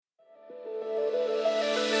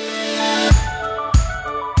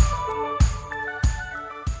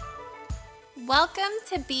Welcome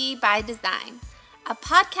to Be by Design, a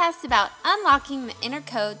podcast about unlocking the inner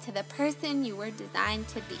code to the person you were designed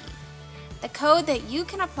to be. The code that you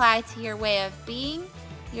can apply to your way of being,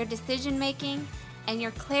 your decision making, and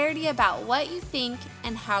your clarity about what you think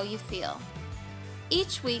and how you feel.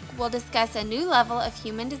 Each week, we'll discuss a new level of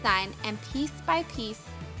human design and piece by piece,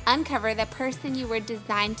 uncover the person you were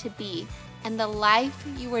designed to be and the life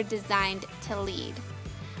you were designed to lead.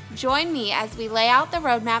 Join me as we lay out the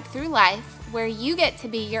roadmap through life where you get to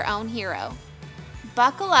be your own hero.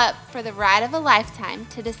 Buckle up for the ride of a lifetime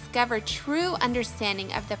to discover true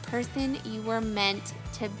understanding of the person you were meant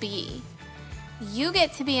to be. You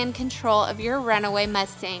get to be in control of your runaway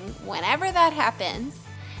Mustang whenever that happens,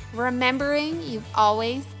 remembering you've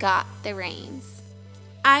always got the reins.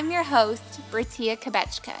 I'm your host, Bratia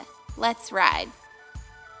Kabechka. Let's ride.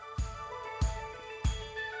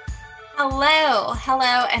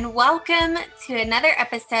 Hello, and welcome to another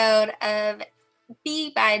episode of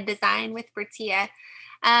Be by Design with Bratia.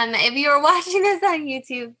 If you are watching this on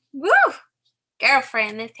YouTube, woo,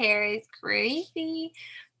 girlfriend, this hair is crazy.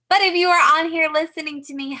 But if you are on here listening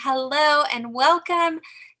to me, hello and welcome.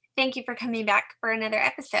 Thank you for coming back for another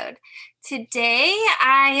episode. Today,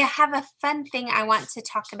 I have a fun thing I want to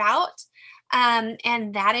talk about,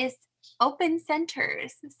 and that is open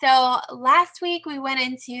centers. So last week we went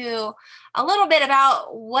into a little bit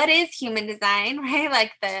about what is human design, right?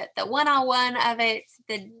 Like the one-on-one of it,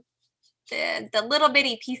 the little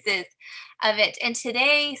bitty pieces of it. And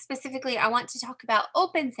today specifically, I want to talk about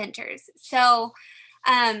open centers. So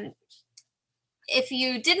if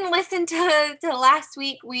you didn't listen to last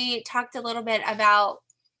week, we talked a little bit about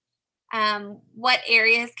what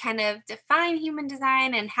areas kind of define human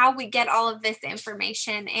design and how we get all of this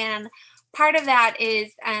information. And part of that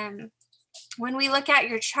is when we look at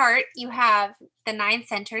your chart, you have the 9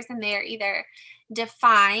 centers and they are either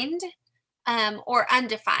defined or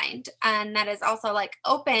undefined. And that is also like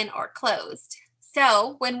open or closed.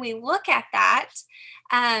 So when we look at that,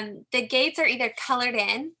 the gates are either colored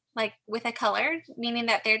in, like with a color, meaning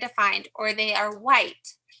that they're defined, or they are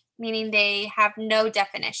white, meaning they have no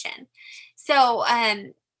definition. So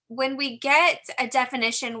when we get a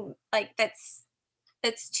definition like that's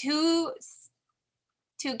two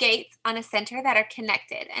gates on a center that are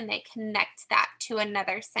connected and they connect that to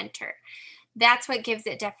another center, that's what gives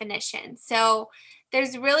it definition. So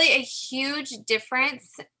there's really a huge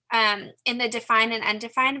difference in the defined and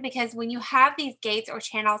undefined, because when you have these gates or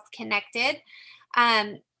channels connected,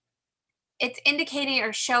 it's indicating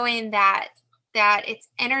or showing that it's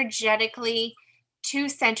energetically 2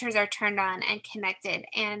 centers are turned on and connected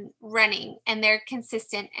and running, and they're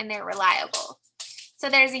consistent and they're reliable. So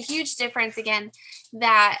there's a huge difference again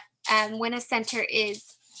that when a center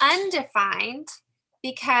is undefined,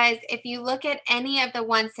 because if you look at any of the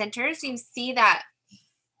 1 centers, you see that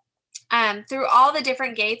through all the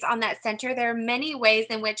different gates on that center, there are many ways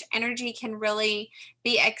in which energy can really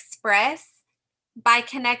be expressed by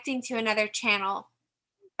connecting to another channel,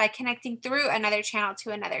 by connecting through another channel to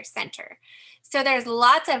another center. So there's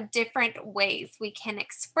lots of different ways we can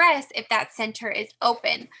express if that center is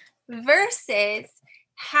open versus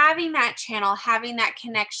having that channel, having that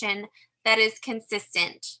connection that is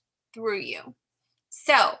consistent through you.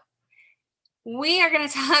 So we are going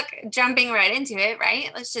to talk, jumping right into it,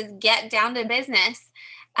 right? Let's just get down to business.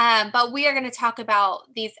 But we are going to talk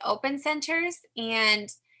about these open centers and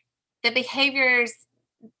the behaviors,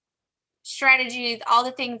 strategies, all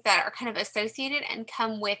the things that are kind of associated and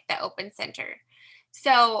come with the open center.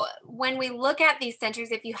 So when we look at these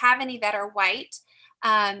centers, if you have any that are white,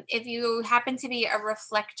 if you happen to be a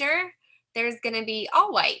reflector, there's going to be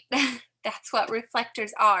all white. That's what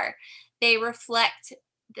reflectors are. They reflect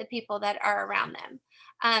the people that are around them.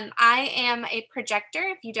 I am a projector.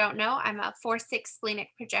 If you don't know, I'm a 4/6 splenic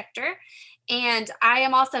projector, and I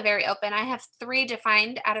am also very open. I have 3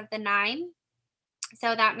 defined out of the 9.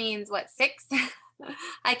 So that means 6?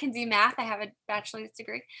 I can do math. I have a bachelor's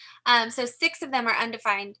degree. So 6 of them are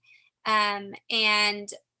undefined. And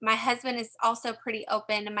my husband is also pretty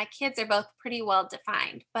open, and my kids are both pretty well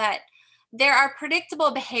defined. But there are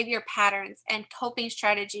predictable behavior patterns and coping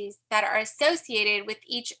strategies that are associated with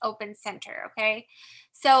each open center, okay?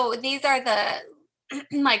 So these are the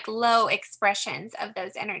like low expressions of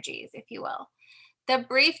those energies, if you will. The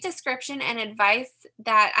brief description and advice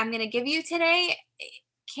that I'm going to give you today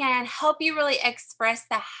can help you really express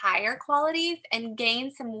the higher qualities and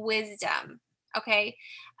gain some wisdom, okay,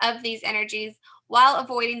 of these energies while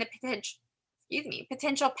avoiding the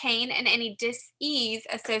potential pain and any dis-ease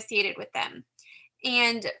associated with them.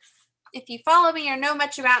 And if you follow me or know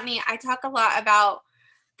much about me, I talk a lot about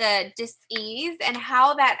the dis-ease and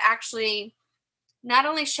how that actually not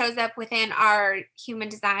only shows up within our human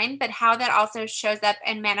design, but how that also shows up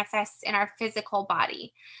and manifests in our physical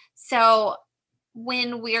body. So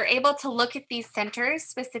when we are able to look at these centers,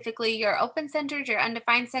 specifically your open centers, your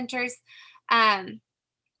undefined centers, um,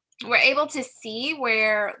 we're able to see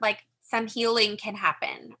where like some healing can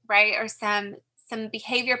happen, right? Or some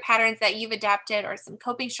behavior patterns that you've adapted or some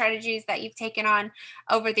coping strategies that you've taken on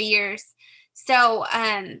over the years. So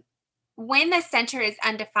when the center is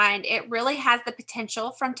undefined, it really has the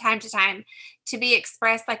potential from time to time to be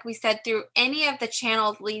expressed, like we said, through any of the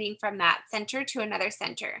channels leading from that center to another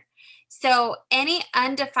center. So any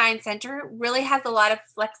undefined center really has a lot of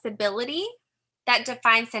flexibility that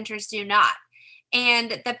defined centers do not.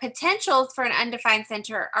 And the potentials for an undefined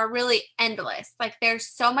center are really endless. Like there's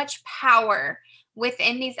so much power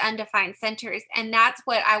within these undefined centers. And that's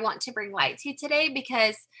what I want to bring light to today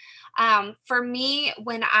because for me,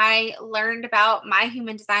 when I learned about my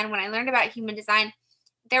human design, when I learned about human design,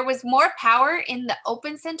 there was more power in the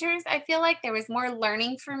open centers. I feel like there was more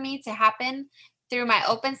learning for me to happen through my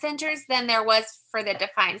open centers than there was for the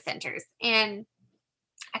defined centers. And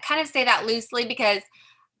I kind of say that loosely because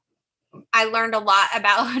I learned a lot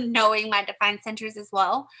about knowing my defined centers as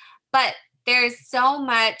well. But there's so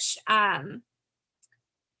much that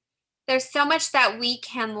we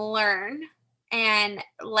can learn and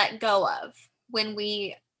let go of when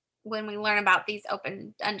we learn about these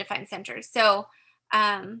open undefined centers. So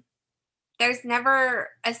um there's never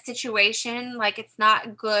a situation like it's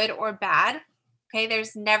not good or bad. Okay,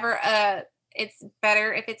 there's never a it's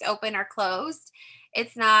better if it's open or closed.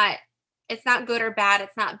 It's not it's not good or bad,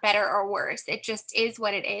 it's not better or worse. It just is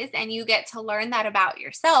what it is and you get to learn that about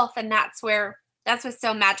yourself and that's what's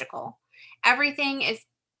so magical. Everything is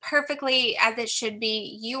perfectly as it should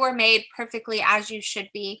be. You are made perfectly as you should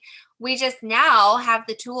be. We just now have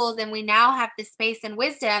the tools and we now have the space and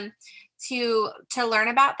wisdom to learn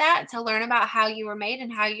about that, to learn about how you were made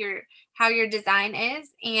and how your design is.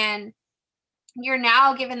 And you're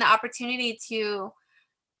now given the opportunity to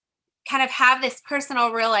kind of have this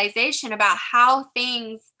personal realization about how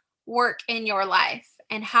things work in your life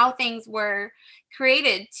and how things were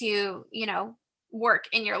created to, work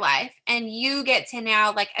in your life. And you get to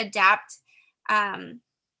now like adapt um,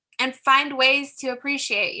 and find ways to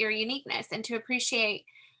appreciate your uniqueness and to appreciate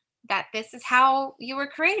that this is how you were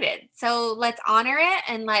created. So let's honor it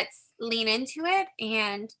and let's lean into it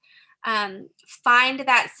and find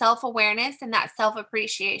that self awareness and that self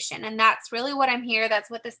appreciation. And that's really what I'm here.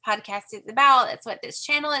 That's what this podcast is about. That's what this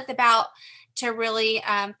channel is about to really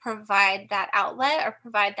provide that outlet or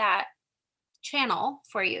provide that channel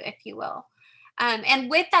for you, if you will. And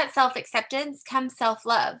with that self acceptance comes self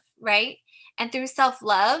love, right? And through self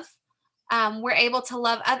love, we're able to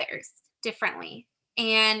love others differently.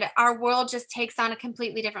 And our world just takes on a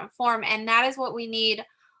completely different form. And that is what we need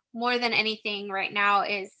more than anything right now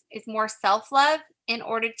is more self love in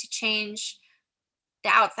order to change the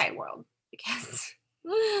outside world. Because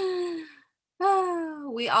we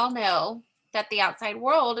all know that the outside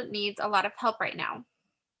world needs a lot of help right now.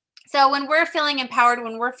 So when we're feeling empowered,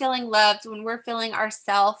 when we're feeling loved, when we're feeling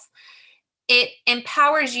ourself, it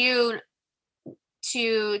empowers you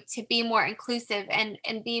to be more inclusive and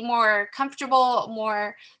be more comfortable,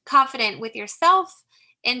 more confident with yourself.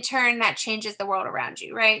 In turn, that changes the world around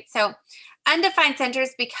you, right? So undefined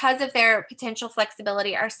centers, because of their potential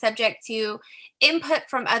flexibility, are subject to input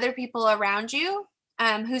from other people around you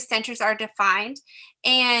whose centers are defined,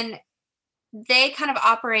 and they kind of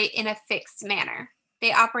operate in a fixed manner.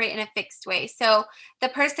 They operate in a fixed way. So the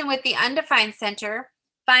person with the undefined center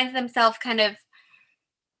finds themselves kind of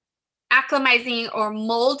acclimatizing or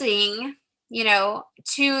molding,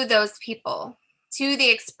 to those people, to the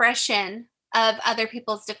expression of other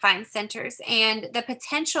people's defined centers. And the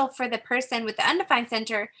potential for the person with the undefined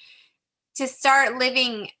center to start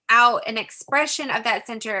living out an expression of that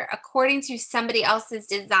center according to somebody else's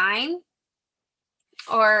design,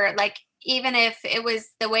 or like even if it was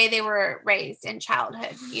the way they were raised in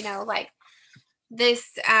childhood, like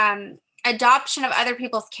this adoption of other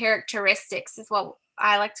people's characteristics is what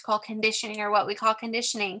I like to call conditioning, or what we call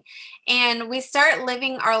conditioning. And we start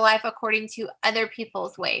living our life according to other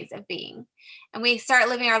people's ways of being. And we start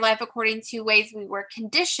living our life according to ways we were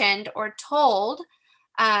conditioned or told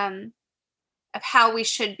of how we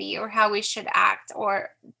should be or how we should act, or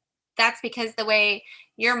that's because the way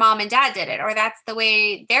your mom and dad did it, or that's the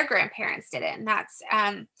way their grandparents did it. And that's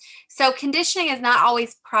so conditioning is not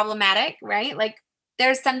always problematic, right? Like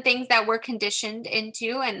there's some things that we're conditioned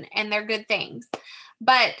into and they're good things,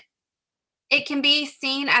 but it can be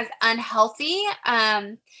seen as unhealthy.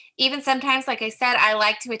 Even sometimes, like I said, I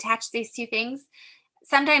like to attach these two things.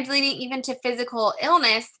 sometimes leading even to physical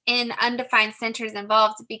illness in undefined centers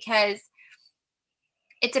involved, because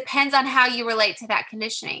it depends on how you relate to that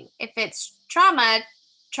conditioning. If it's trauma,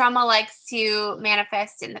 trauma likes to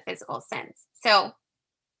manifest in the physical sense. So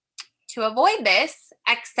to avoid this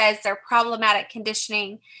excess or problematic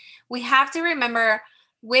conditioning, we have to remember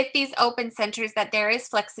with these open centers that there is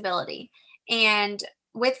flexibility. And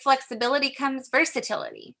with flexibility comes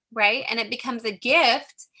versatility, right? And it becomes a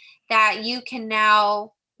gift that you can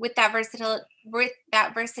now, with that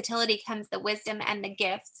versatility comes the wisdom and the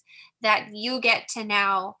gifts that you get to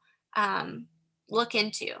now look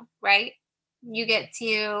into, right? You get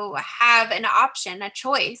to have an option, a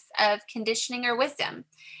choice of conditioning or wisdom.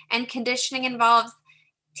 And conditioning involves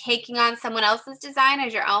taking on someone else's design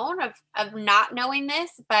as your own, of not knowing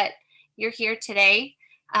this, but you're here today.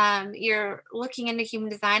 You're looking into human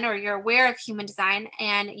design, or you're aware of human design,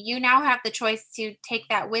 and you now have the choice to take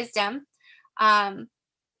that wisdom, and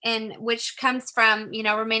which comes from,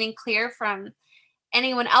 remaining clear from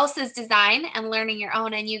anyone else's design and learning your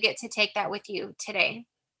own, and you get to take that with you today.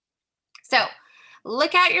 So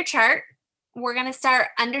look at your chart. We're going to start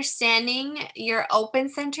understanding your open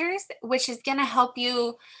centers, which is going to help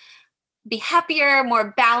you be happier,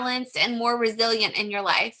 more balanced, and more resilient in your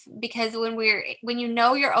life. Because when you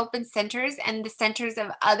know your open centers and the centers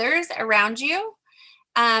of others around you,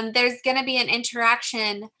 there's going to be an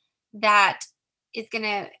interaction is going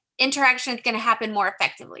to happen more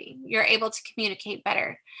effectively. You're able to communicate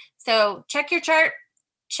better. So check your chart,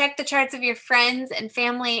 check the charts of your friends and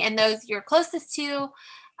family and those you're closest to.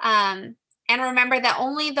 And remember that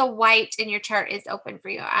only the white in your chart is open for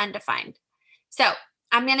you, undefined. So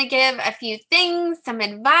I'm going to give a few things, some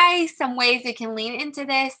advice, some ways you can lean into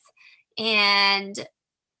this, and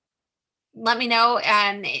let me know.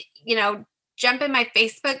 And, jump in my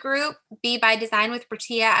Facebook group, Be by Design with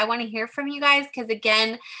Bertia. I want to hear from you guys, because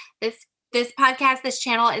again, this podcast, this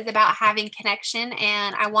channel is about having connection,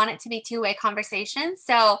 and I want it to be two-way conversation.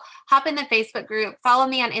 So hop in the Facebook group, follow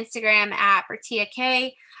me on Instagram at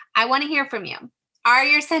BertiaK. I want to hear from you. Are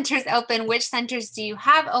your centers open? Which centers do you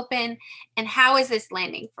have open? And how is this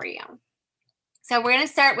landing for you? So we're going to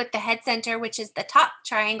start with the head center, which is the top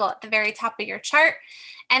triangle at the very top of your chart.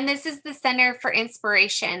 And this is the center for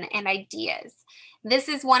inspiration and ideas. This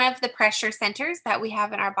is one of the pressure centers that we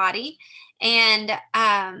have in our body. And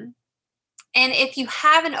if you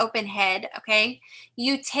have an open head, okay,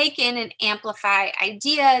 you take in and amplify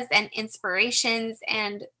ideas and inspirations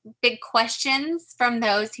and big questions from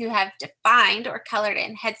those who have defined or colored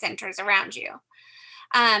in head centers around you.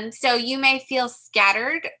 So you may feel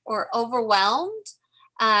scattered or overwhelmed.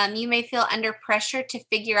 You may feel under pressure to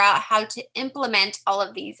figure out how to implement all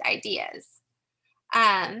of these ideas.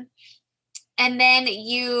 And then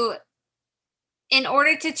in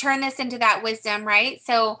order to turn this into that wisdom, right?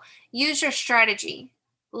 So use your strategy.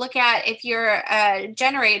 Look at if you're a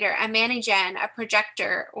generator, a mani-gen, a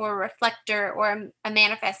projector, or a reflector, or a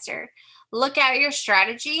manifester. Look at your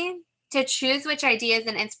strategy to choose which ideas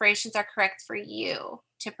and inspirations are correct for you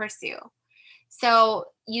to pursue. So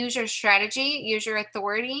use your strategy, use your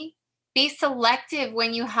authority. Be selective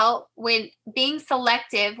when being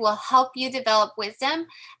selective will help you develop wisdom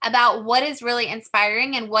about what is really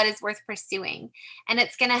inspiring and what is worth pursuing. And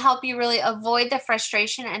it's going to help you really avoid the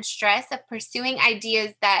frustration and stress of pursuing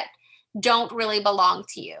ideas that don't really belong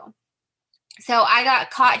to you. So I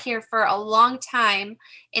got caught here for a long time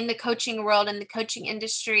in the coaching world and the coaching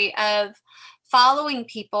industry of following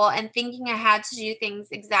people and thinking I had to do things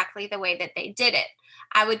exactly the way that they did it.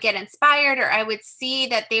 I would get inspired, or I would see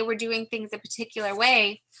that they were doing things a particular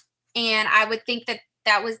way, and I would think that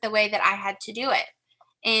that was the way that I had to do it.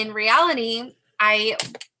 In reality, I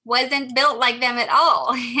wasn't built like them at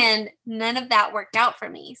all, and none of that worked out for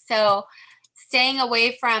me. So staying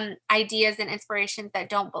away from ideas and inspirations that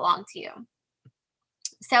don't belong to you.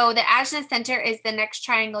 So the Ajna Center is the next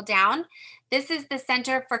triangle down. This is the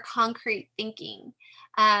center for concrete thinking.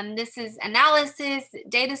 This is analysis,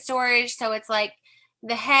 data storage. So it's like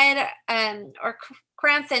the head or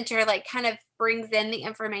crown center like kind of brings in the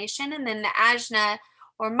information, and then the Ajna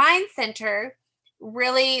or mind center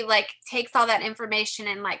really like takes all that information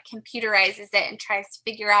and like computerizes it and tries to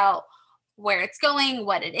figure out where it's going,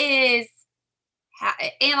 what it is, how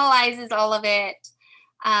it analyzes all of it.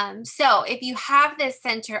 So if you have this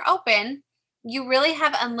center open, you really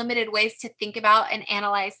have unlimited ways to think about and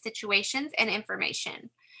analyze situations and information.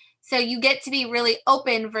 So you get to be really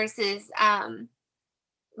open versus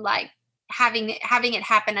like having it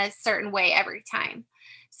happen a certain way every time.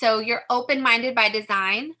 So you're open-minded by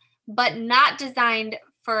design, but not designed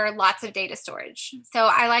for lots of data storage. So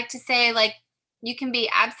I like to say, like, you can be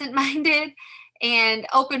absent-minded and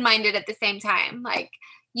open-minded at the same time. Like,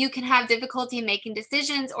 you can have difficulty making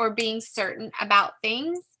decisions or being certain about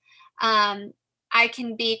things. I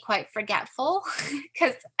can be quite forgetful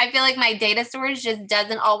because I feel like my data storage just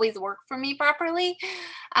doesn't always work for me properly.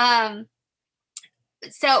 Um,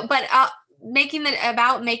 but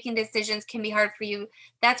making decisions can be hard for you.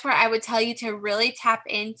 That's where I would tell you to really tap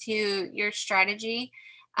into your strategy,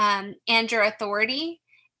 and your authority,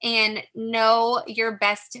 and know your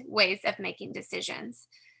best ways of making decisions.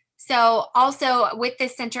 So also with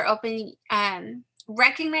this center open,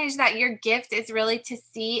 recognize that your gift is really to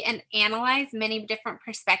see and analyze many different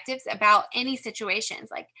perspectives about any situations.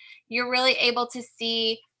 Like, you're really able to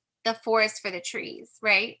see the forest for the trees,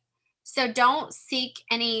 right? So don't seek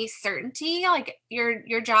any certainty. Like,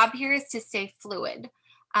 your job here is to stay fluid.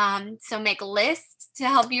 So make lists to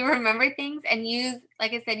help you remember things, and use,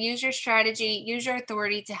 like I said, use your strategy, use your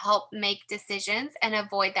authority to help make decisions and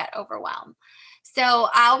avoid that overwhelm. So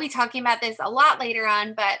I'll be talking about this a lot later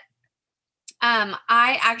on, but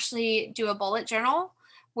I actually do a bullet journal,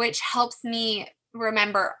 which helps me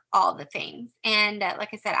remember all the things. And like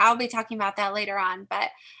I said, I'll be talking about that later on, but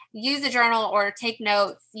use a journal or take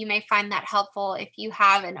notes. You may find that helpful if you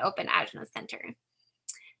have an open ajna center.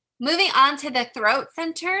 Moving on to the throat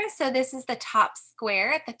center. So this is the top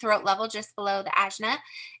square at the throat level, just below the ajna.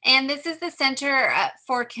 And this is the center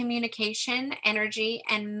for communication, energy,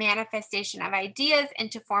 and manifestation of ideas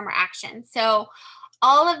into form or action. So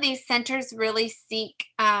all of these centers really seek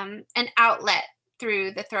an outlet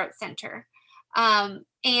through the throat center.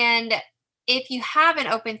 And if you have an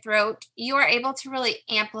open throat, you are able to really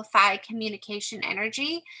amplify communication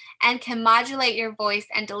energy and can modulate your voice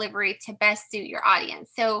and delivery to best suit your audience.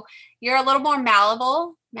 So you're a little more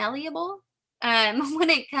malleable when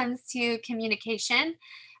it comes to communication.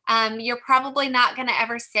 You're probably not going to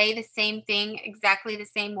ever say the same thing exactly the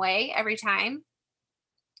same way every time.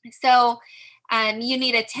 So you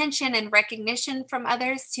need attention and recognition from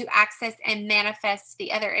others to access and manifest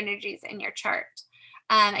the other energies in your chart.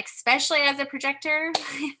 Especially as a projector,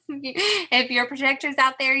 if you're projectors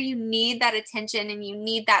out there, you need that attention and you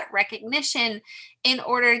need that recognition in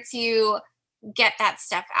order to get that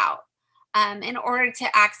stuff out, in order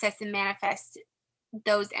to access and manifest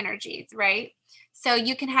those energies, right? So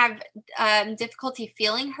you can have difficulty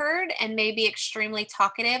feeling heard and maybe extremely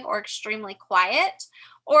talkative or extremely quiet,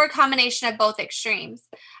 or a combination of both extremes,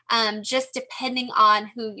 just depending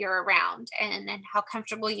on who you're around and how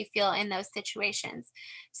comfortable you feel in those situations.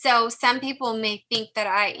 So some people may think that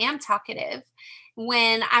I am talkative.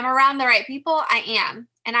 When I'm around the right people, I am.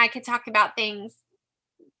 And I could talk about things.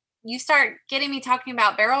 You start getting me talking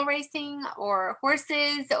about barrel racing or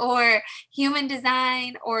horses or human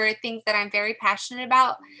design or things that I'm very passionate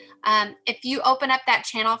about. If you open up that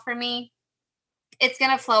channel for me, it's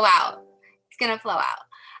going to flow out. It's going to flow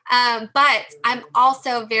out. But I'm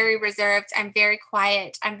also very reserved. I'm very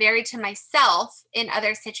quiet. I'm very to myself in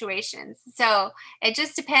other situations. So it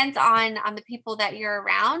just depends on the people that you're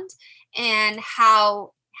around and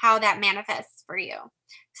how that manifests for you.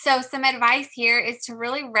 So some advice here is to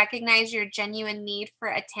really recognize your genuine need for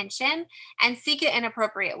attention and seek it in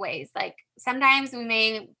appropriate ways. Like, sometimes we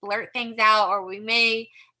may blurt things out, or we may,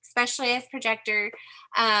 especially as projector,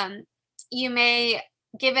 you may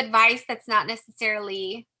give advice that's not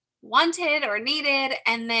necessarily wanted or needed,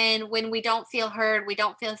 and then when we don't feel heard, we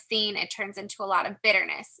don't feel seen, it turns into a lot of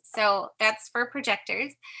bitterness. So that's for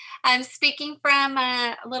projectors. I'm speaking from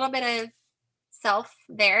a little bit of self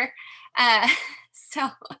there. So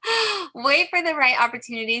wait for the right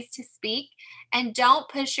opportunities to speak, and don't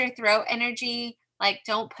push your throat energy. Like,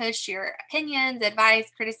 don't push your opinions, advice,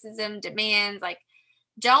 criticism, demands. Like,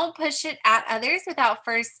 don't push it at others without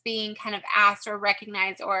first being kind of asked or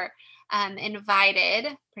recognized or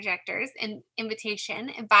invited. Projectors and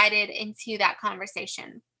invited into that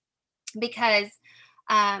conversation, because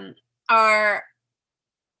our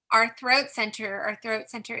throat center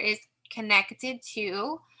is connected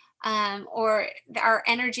to, or our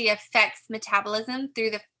energy affects metabolism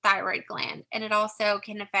through the thyroid gland, and it also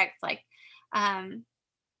can affect, like,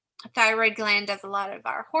 thyroid gland does a lot of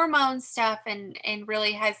our hormone stuff, and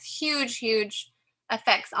really has huge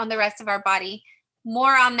effects on the rest of our body.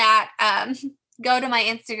 More on that. Go to my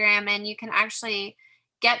Instagram and you can actually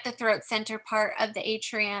get the throat center part of the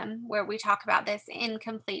atrium, where we talk about this in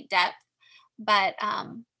complete depth. But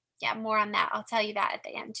yeah, more on that. I'll tell you that at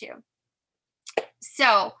the end too.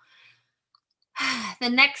 So the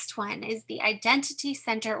next one is the identity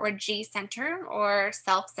center, or G center, or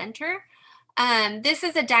self center. This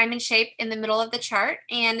is a diamond shape in the middle of the chart,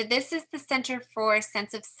 and this is the center for a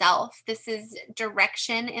sense of self. This is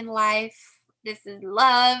direction in life. This is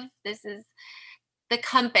love. This is the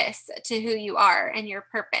compass to who you are and your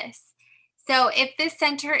purpose. So if this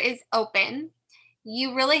center is open,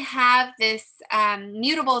 you really have this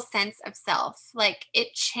mutable sense of self. Like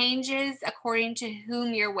it changes according to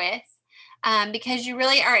whom you're with, because you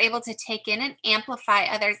really are able to take in and amplify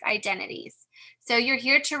others' identities. So you're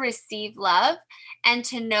here to receive love and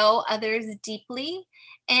to know others deeply.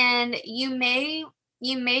 And you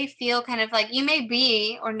may feel kind of like you may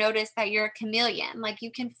be or notice that you're a chameleon. Like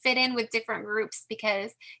you can fit in with different groups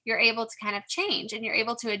because you're able to kind of change and you're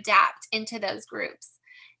able to adapt into those groups.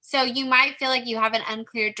 So you might feel like you have an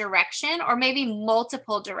unclear direction or maybe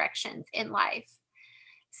multiple directions in life.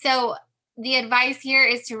 So the advice here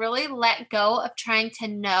is to really let go of trying to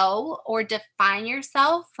know or define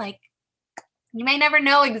yourself. Like you may never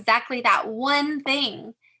know exactly that one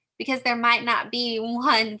thing because there might not be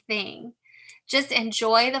one thing. Just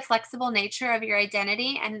enjoy the flexible nature of your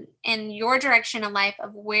identity and your direction in life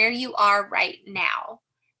of where you are right now.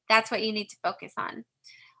 That's what you need to focus on.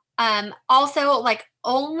 Also, like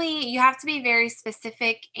only you have to be very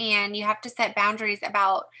specific and you have to set boundaries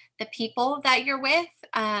about the people that you're with.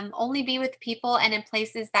 Only be with people and in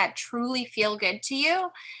places that truly feel good to you,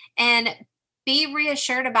 and be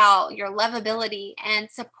reassured about your lovability and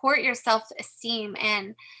support your self esteem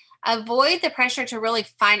and avoid the pressure to really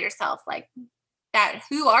find yourself. Like that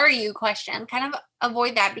who are you question, kind of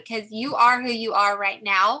avoid that because you are who you are right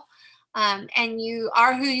now, and you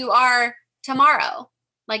are who you are tomorrow.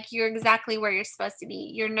 Like you're exactly where you're supposed to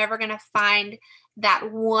be. You're never going to find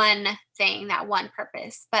that one thing, that one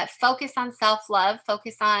purpose, but focus on self-love,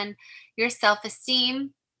 focus on your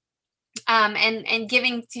self-esteem, and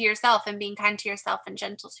giving to yourself and being kind to yourself and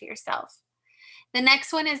gentle to yourself. The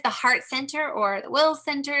next one is the heart center or the will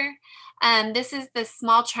center. This is the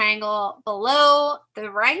small triangle below the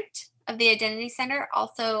right of the identity center,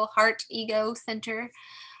 also heart ego center.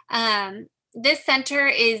 This center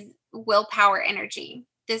is willpower energy.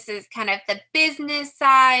 This is kind of the business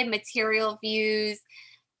side, material views,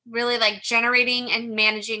 really like generating and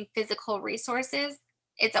managing physical resources.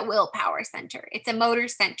 It's a willpower center. It's a motor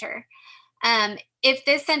center. If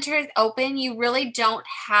this center is open, you really don't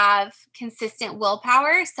have consistent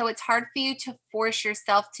willpower. So it's hard for you to force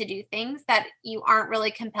yourself to do things that you aren't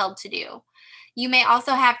really compelled to do. You may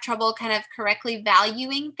also have trouble kind of correctly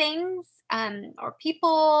valuing things, or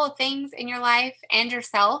people, things in your life and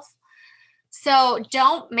yourself. So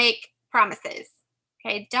don't make promises.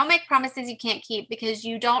 Okay. Don't make promises you can't keep because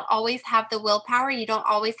you don't always have the willpower. You don't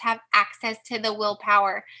always have access to the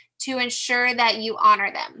willpower to ensure that you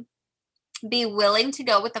honor them. Be willing to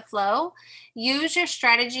go with the flow. Use your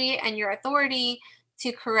strategy and your authority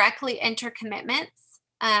to correctly enter commitments.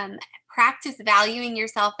 Practice valuing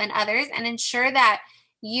yourself and others and ensure that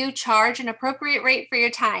you charge an appropriate rate for your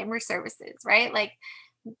time or services, right? Like,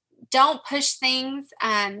 don't push things,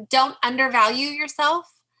 don't undervalue yourself,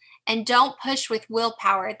 and don't push with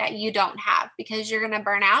willpower that you don't have because you're going to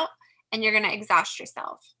burn out and you're going to exhaust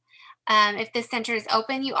yourself. If the center is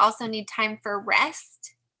open, you also need time for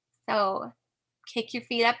rest. So kick your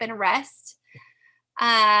feet up and rest.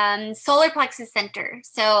 Solar plexus center.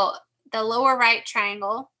 So the lower right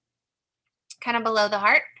triangle, kind of below the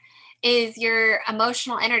heart, is your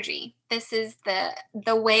emotional energy. This is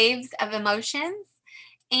the waves of emotions.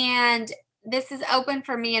 And this is open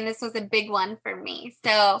for me, and this was a big one for me.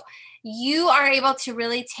 So you are able to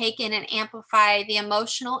really take in and amplify the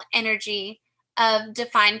emotional energy of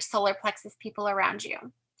defined solar plexus people around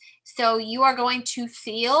you. So you are going to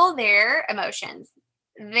feel their emotions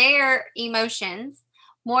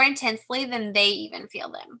more intensely than they even feel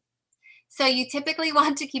them. So you typically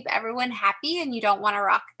want to keep everyone happy and you don't want to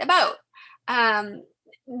rock the boat.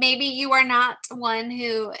 Maybe you are not one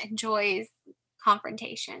who enjoys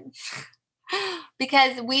confrontation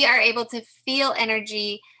because we are able to feel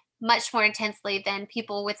energy much more intensely than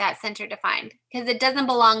people with that center defined because it doesn't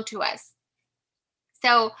belong to us.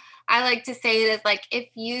 So I like to say it as like, if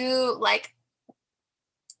you like,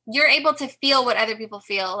 you're able to feel what other people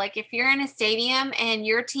feel. Like if you're in a stadium and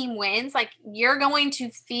your team wins, like you're going to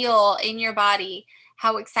feel in your body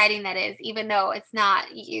how exciting that is, even though it's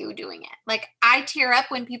not you doing it. Like I tear up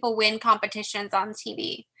when people win competitions on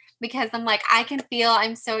TV because I'm like, I can feel,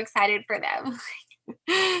 I'm so excited for them.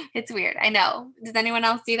 It's weird. I know. Does anyone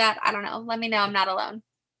else do that? I don't know. Let me know. I'm not alone.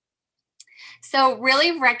 So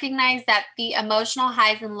really recognize that the emotional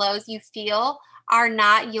highs and lows you feel are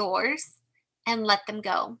not yours and let them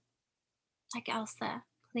go. Like Elsa,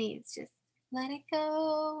 please just let it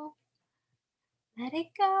go. Let it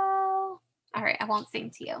go. All right, I won't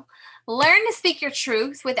sing to you. Learn to speak your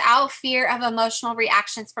truth without fear of emotional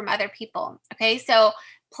reactions from other people. Okay, so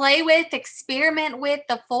play with, experiment with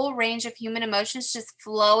the full range of human emotions just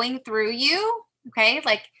flowing through you. Okay.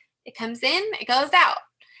 Like it comes in, it goes out.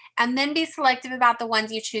 And then be selective about the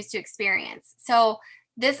ones you choose to experience. So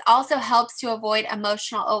this also helps to avoid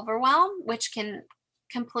emotional overwhelm, which can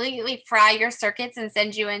completely fry your circuits and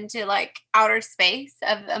send you into like outer space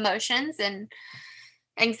of emotions and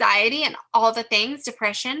anxiety and all the things,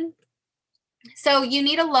 depression. So you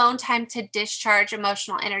need alone time to discharge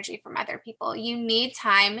emotional energy from other people. You need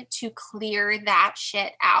time to clear that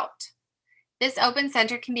shit out. This open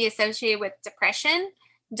center can be associated with depression,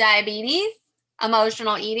 diabetes,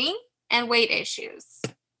 emotional eating, and weight issues.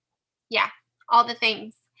 Yeah, all the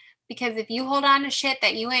things. Because if you hold on to shit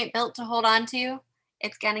that you ain't built to hold on to,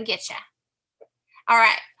 it's going to get you. All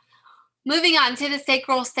right. Moving on to the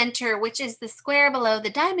sacral center, which is the square below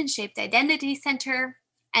the diamond-shaped identity center.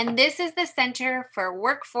 And this is the center for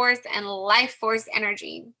workforce and life force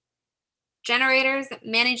energy. Generators,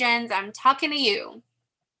 mani-gens, I'm talking to you.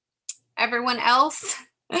 Everyone else,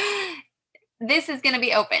 this is going to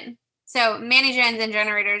be open. So mani-gens and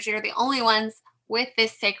generators, you're the only ones with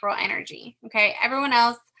this sacral energy. Okay. Everyone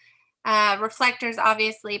else, reflectors,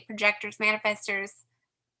 obviously, projectors, manifestors,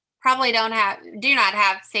 probably do not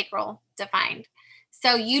have sacral defined.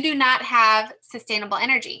 So you do not have sustainable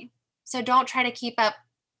energy. So don't try to keep up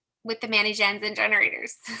with the mani-gens and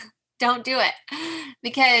generators. Don't do it,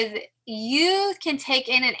 because you can take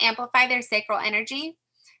in and amplify their sacral energy.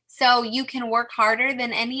 So you can work harder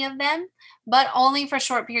than any of them, but only for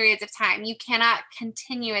short periods of time. You cannot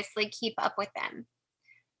continuously keep up with them,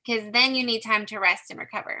 because then you need time to rest and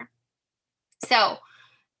recover. So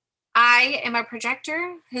I am a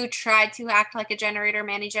projector who tried to act like a generator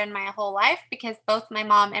mani-gen my whole life, because both my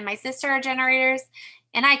mom and my sister are generators,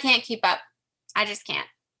 and I can't keep up. I just can't.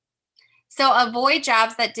 So avoid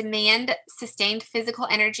jobs that demand sustained physical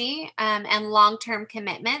energy and long-term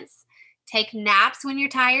commitments. Take naps when you're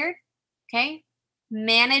tired. Okay.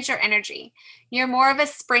 Manage your energy. You're more of a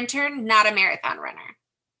sprinter, not a marathon runner.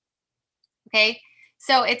 Okay.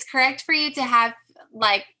 So it's correct for you to have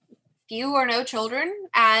like few or no children,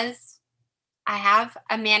 as I have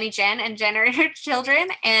a mani-gen and generator children,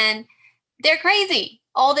 and they're crazy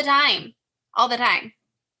all the time. All the time.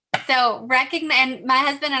 So recognize, and my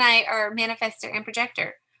husband and I are manifestor and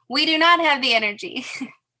projector. We do not have the energy.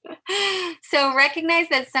 So recognize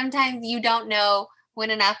that sometimes you don't know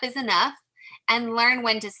when enough is enough, and learn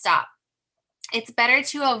when to stop. It's better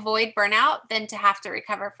to avoid burnout than to have to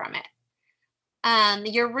recover from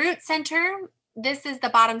it. Your root center, this is the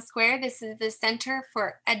bottom square. This is the center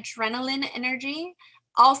for adrenaline energy,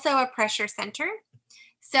 also a pressure center.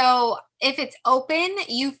 So if it's open,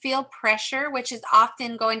 you feel pressure, which is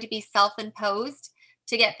often going to be self-imposed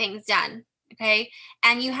to get things done. Okay.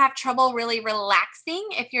 And you have trouble really relaxing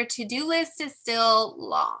if your to-do list is still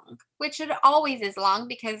long, which it always is long,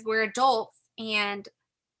 because we're adults and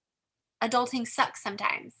adulting sucks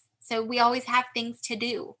sometimes. So we always have things to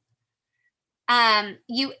do.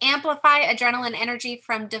 You amplify adrenaline energy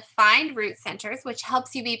from defined root centers, which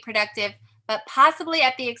helps you be productive, but possibly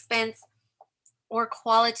at the expense or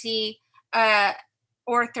quality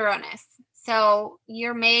or thoroughness. So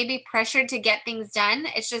you're maybe pressured to get things done.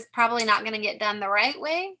 It's just probably not going to get done the right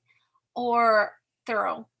way or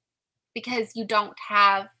thorough, because you don't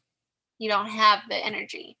have the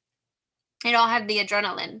energy. You don't have the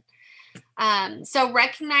adrenaline. So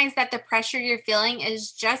recognize that the pressure you're feeling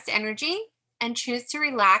is just energy, and choose to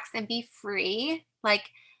relax and be free. Like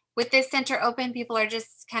with this center open, people are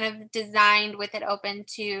just kind of designed with it open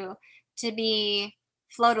to be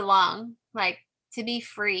float along, like to be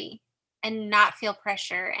free and not feel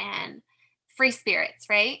pressure, and free spirits,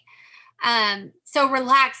 right? So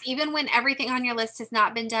relax, even when everything on your list has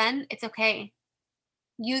not been done. It's okay.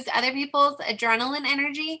 Use other people's adrenaline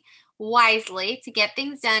energy wisely to get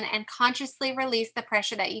things done, and consciously release the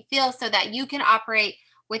pressure that you feel, so that you can operate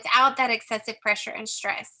without that excessive pressure and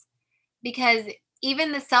stress. Because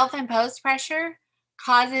even the self-imposed pressure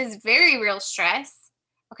causes very real stress.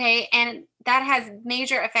 Okay. And that has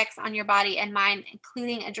major effects on your body and mind,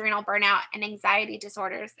 including adrenal burnout and anxiety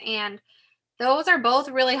disorders. And those are both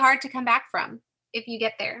really hard to come back from if you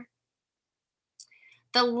get there.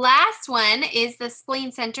 The last one is the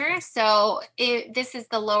spleen center. So this is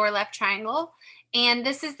the lower left triangle. And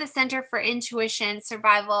this is the center for intuition,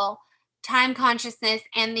 survival, time consciousness,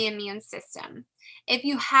 and the immune system. If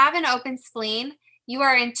you have an open spleen, you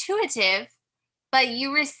are intuitive, but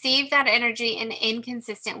you receive that energy in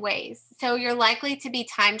inconsistent ways. So you're likely to be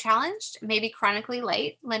time challenged, maybe chronically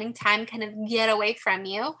late, letting time kind of get away from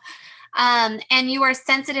you. And you are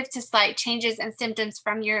sensitive to slight changes and symptoms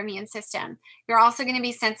from your immune system. You're also going to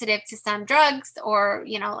be sensitive to some drugs or,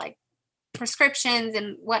 like prescriptions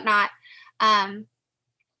and whatnot. And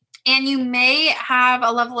you may have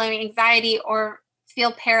a level of anxiety or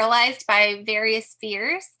feel paralyzed by various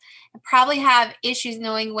fears, and probably have issues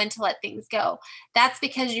knowing when to let things go. That's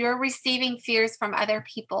because you're receiving fears from other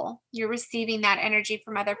people. You're receiving that energy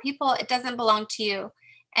from other people. It doesn't belong to you,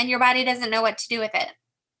 and your body doesn't know what to do with it.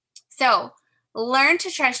 So learn to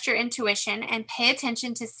trust your intuition and pay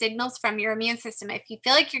attention to signals from your immune system. If you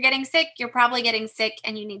feel like you're getting sick, you're probably getting sick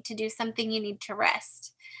and you need to do something. You need to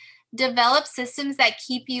rest. Develop systems that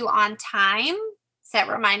keep you on time. Set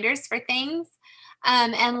reminders for things.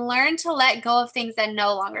 And learn to let go of things that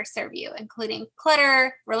no longer serve you, including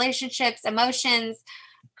clutter, relationships, emotions,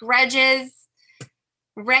 grudges.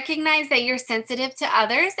 Recognize that you're sensitive to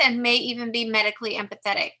others and may even be medically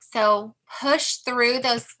empathetic. So push through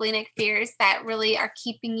those splenic fears that really are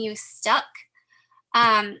keeping you stuck.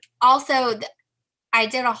 Also, I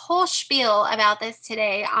did a whole spiel about this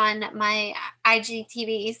today on my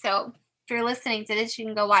IGTV. So if you're listening to this, you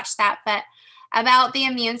can go watch that. But about the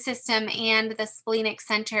immune system and the splenic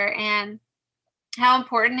center and how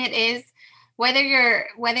important it is, whether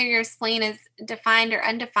your spleen is defined or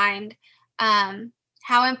undefined,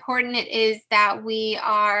 how important it is that we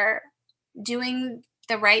are doing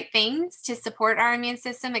the right things to support our immune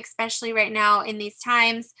system, especially right now in these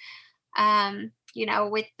times,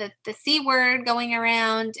 with the C word going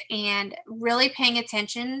around, and really paying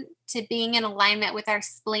attention to being in alignment with our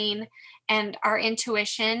spleen and our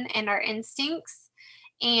intuition and our instincts.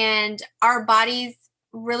 And our bodies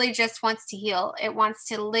really just wants to heal. It wants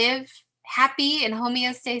to live happy in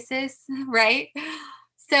homeostasis, right?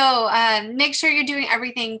 So make sure you're doing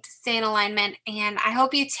everything to stay in alignment. And I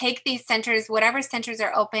hope you take these centers, whatever centers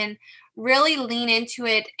are open, really lean into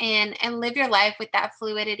it and live your life with that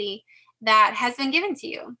fluidity that has been given to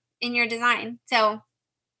you in your design. So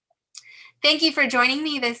thank you for joining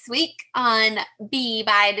me this week on Be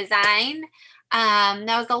by Design. That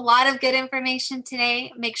was a lot of good information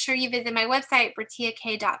today. Make sure you visit my website,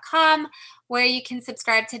 bertiak.com, where you can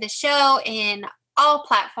subscribe to the show in all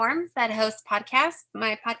platforms that host podcasts.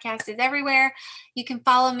 My podcast is everywhere. You can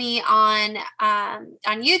follow me on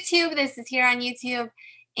YouTube. This is here on YouTube.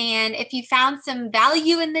 And if you found some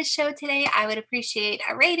value in this show today, I would appreciate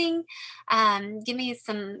a rating. Give me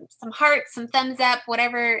some hearts, some thumbs up,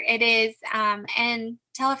 whatever it is, and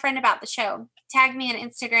tell a friend about the show. Tag me on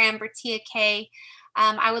Instagram, bertiak.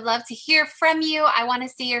 I would love to hear from you. I want to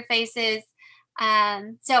see your faces.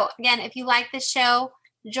 So again, if you like this show,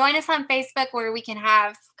 join us on Facebook where we can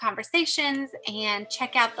have conversations, and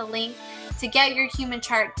check out the link to get your human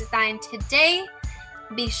chart designed today.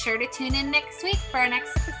 Be sure to tune in next week for our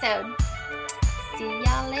next episode. See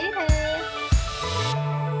y'all later.